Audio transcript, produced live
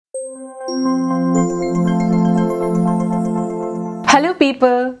Hello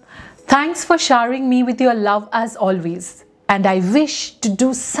people, thanks for showering me with your love as always, and I wish to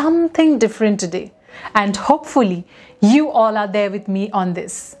do something different today, and hopefully you all are there with me on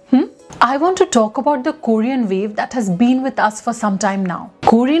this. I want to talk about the Korean wave that has been with us for some time now.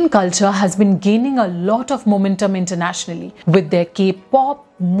 Korean culture has been gaining a lot of momentum internationally with their K-pop,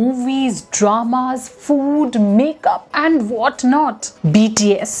 movies, dramas, food, makeup and whatnot.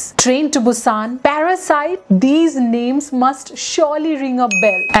 BTS, Train to Busan, Parasite, these names must surely ring a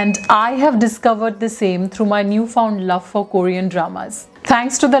bell. And I have discovered the same through my newfound love for Korean dramas.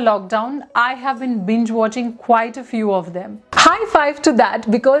 Thanks to the lockdown, I have been binge watching quite a few of them. High five to that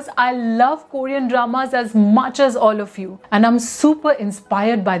because I love Korean dramas as much as all of you and I'm super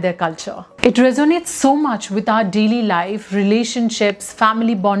inspired by their culture. It resonates so much with our daily life, relationships,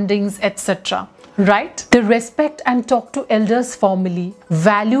 family bondings, etc. Right? They respect and talk to elders formally,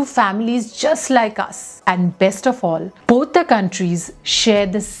 value families just like us, and best of all, both the countries share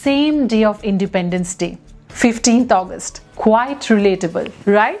the same day of Independence Day, 15th August. Quite relatable,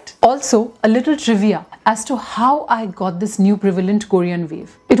 right? Also, a little trivia as to how I got this new prevalent Korean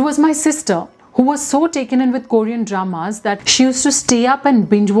wave. It was my sister who was so taken in with Korean dramas that she used to stay up and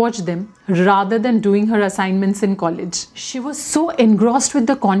binge watch them rather than doing her assignments in college. She was so engrossed with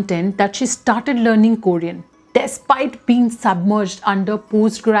the content that she started learning Korean despite being submerged under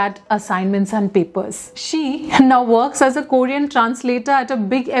postgrad assignments and papers. She now works as a Korean translator at a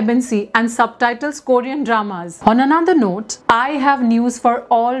big MNC and subtitles Korean dramas. On another note, I have news for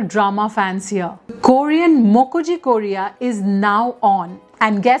all drama fans here. Korean MOKKOJI Korea is now on.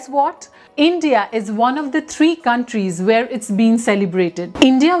 And guess what? India is one of the 3 countries where it's being celebrated.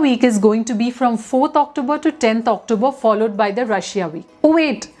 India Week is going to be from 4th October to 10th October, followed by the Russia Week. Oh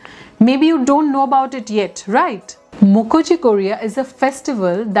wait, maybe you don't know about it yet, right? MOKKOJI Korea is a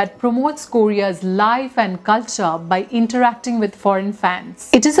festival that promotes Korea's life and culture by interacting with foreign fans.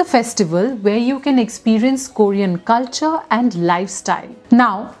 It is a festival where you can experience Korean culture and lifestyle.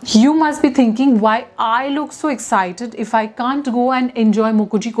 Now, you must be thinking why I look so excited if I can't go and enjoy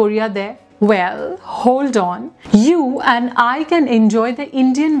MOKKOJI Korea there. Well, hold on. You and I can enjoy the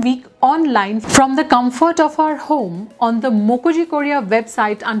Indian Week online from the comfort of our home on the MOKKOJI Korea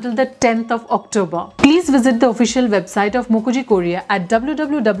website until the 10th of October. Please visit the official website of MOKKOJI Korea at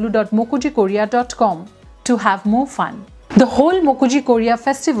www.mokkojikorea.com to have more fun. The whole MOKKOJI Korea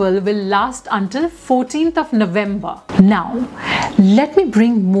festival will last until 14th of November. Now, let me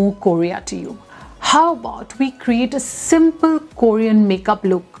bring more Korea to you. How about we create a simple Korean makeup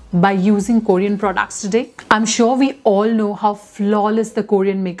look by using Korean products today? I'm sure we all know how flawless the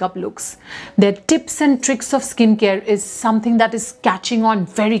Korean makeup looks. Their tips and tricks of skincare is something that is catching on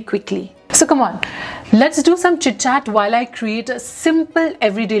very quickly. So come on, let's do some chit chat while I create a simple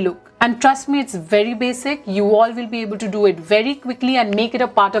everyday look. And trust me, it's very basic. You all will be able to do it very quickly and make it a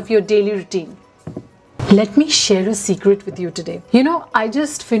part of your daily routine. Let me share a secret with you today. You know, I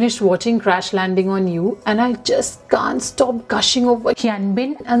just finished watching Crash Landing on You and I just can't stop gushing over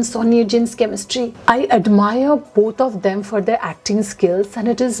Hyunbin and Son Ye-jin's chemistry. I admire both of them for their acting skills and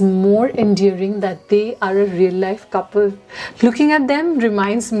it is more endearing that they are a real life couple. Looking at them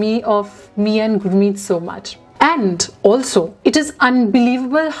reminds me of me and Gurmeet so much. And also, it is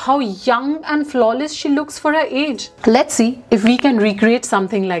unbelievable how young and flawless she looks for her age. Let's see if we can recreate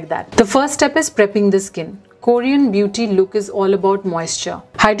something like that. The first step is prepping the skin. Korean beauty look is all about moisture.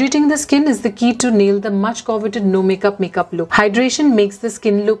 Hydrating the skin is the key to nail the much coveted no makeup look. Hydration makes the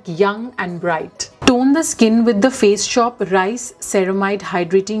skin look young and bright. Tone the skin with the Face Shop Rice Ceramide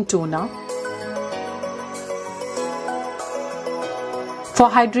Hydrating Toner. For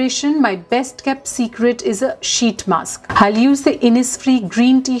hydration, my best kept secret is a sheet mask. I'll use the Innisfree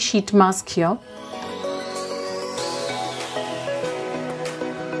green tea sheet mask here.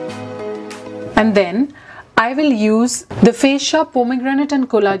 And then I will use the Face Shop Pomegranate and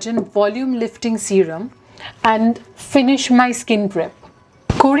Collagen Volume Lifting Serum and finish my skin prep.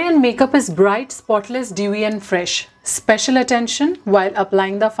 Korean makeup is bright, spotless, dewy and fresh. Special attention while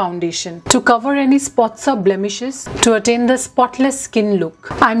applying the foundation to cover any spots or blemishes to attain the spotless skin look.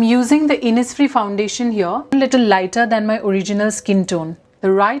 I'm using the Innisfree foundation here, a little lighter than my original skin tone.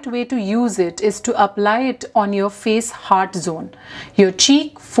 The right way to use it is to apply it on your face heart zone, your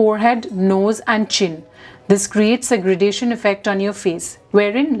cheek, forehead, nose and chin. This creates a gradation effect on your face,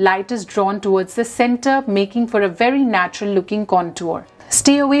 wherein light is drawn towards the center, making for a very natural looking contour.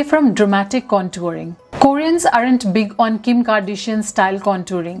 Stay away from dramatic contouring. Koreans aren't big on Kim Kardashian style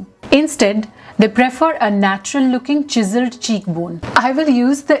contouring. Instead, they prefer a natural looking chiseled cheekbone. I will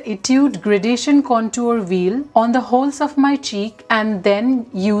use the Etude Gradation Contour Wheel on the holes of my cheek and then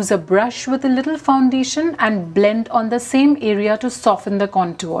use a brush with a little foundation and blend on the same area to soften the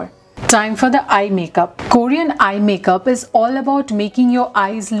contour. Time for the eye makeup. Korean eye makeup is all about making your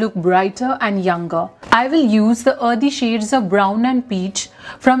eyes look brighter and younger. I will use the earthy shades of brown and peach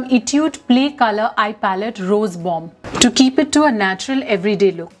from Etude Play Color Eye Palette Rose Bomb to keep it to a natural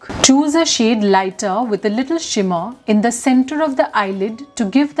everyday look. Choose a shade lighter with a little shimmer in the center of the eyelid to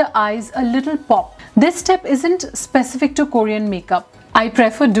give the eyes a little pop. This step isn't specific to Korean makeup. I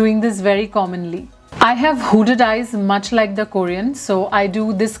prefer doing this very commonly. I have hooded eyes much like the Korean, so I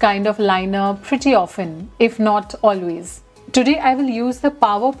do this kind of liner pretty often, if not always. Today I will use the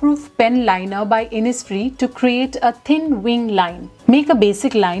Powerproof Pen Liner by Innisfree to create a thin wing line. Make a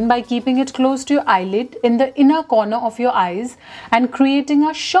basic line by keeping it close to your eyelid in the inner corner of your eyes and creating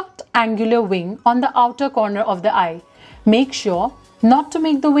a short angular wing on the outer corner of the eye. Make sure not to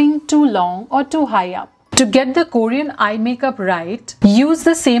make the wing too long or too high up. To get the Korean eye makeup right, use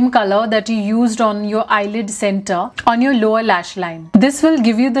the same color that you used on your eyelid center on your lower lash line. This will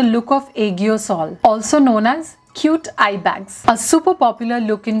give you the look of aegyo-sol, also known as cute eye bags, a super popular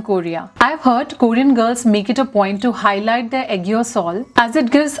look in Korea. I've heard Korean girls make it a point to highlight their aegyo-sol as it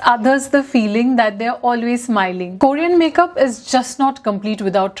gives others the feeling that they're always smiling. Korean makeup is just not complete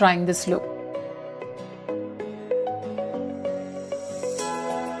without trying this look.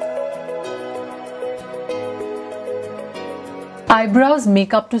 Eyebrows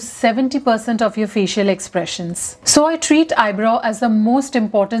make up to 70% of your facial expressions. So I treat eyebrow as the most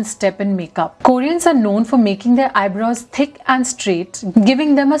important step in makeup. Koreans are known for making their eyebrows thick and straight,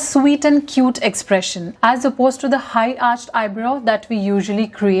 giving them a sweet and cute expression, as opposed to the high arched eyebrow that we usually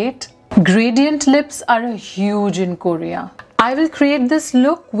create. Gradient lips are huge in Korea. I will create this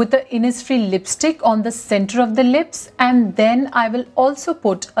look with the Innisfree lipstick on the center of the lips, and then I will also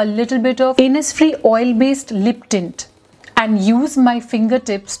put a little bit of Innisfree oil-based lip tint and use my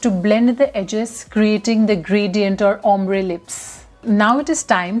fingertips to blend the edges, creating the gradient or ombre lips. Now it is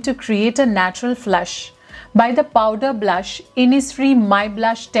time to create a natural flush by the powder blush Innisfree My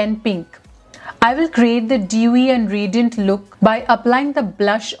Blush 10 Pink. I will create the dewy and radiant look by applying the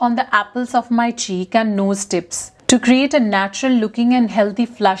blush on the apples of my cheek and nose tips to create a natural looking and healthy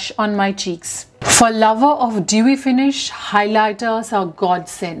flush on my cheeks. For lover of dewy finish, highlighters are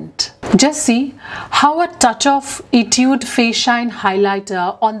godsend. Just see how a touch of Etude Face Shine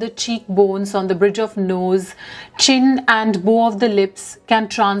highlighter on the cheekbones, on the bridge of nose, chin and bow of the lips can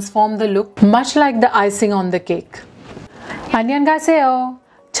transform the look, much like the icing on the cake. 안녕하세요.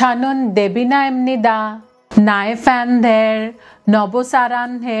 저는 데비나입니다. 나의 팬들 너무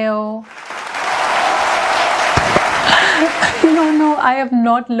사랑해요. No, I have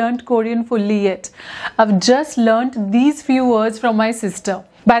not learned Korean fully yet. I've just learned these few words from my sister.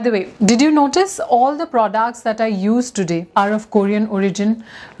 By the way, did you notice all the products that I use today are of Korean origin,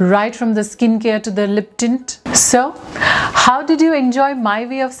 right from the skincare to the lip tint? So, how did you enjoy my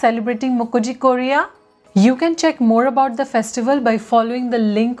way of celebrating MOKKOJI Korea? You can check more about the festival by following the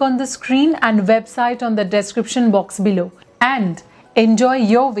link on the screen and website on the description box below. And enjoy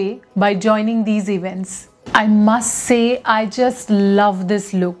your way by joining these events. I must say, I just love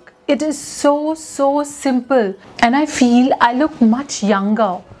this look. It is so simple, and I feel I look much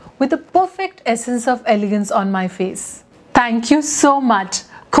younger with the perfect essence of elegance on my face. Thank you so much,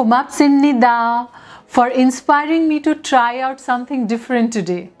 고맙습니다, for inspiring me to try out something different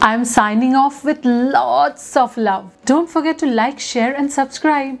today. I am signing off with lots of love. Don't forget to like, share and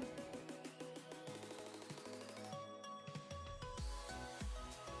subscribe.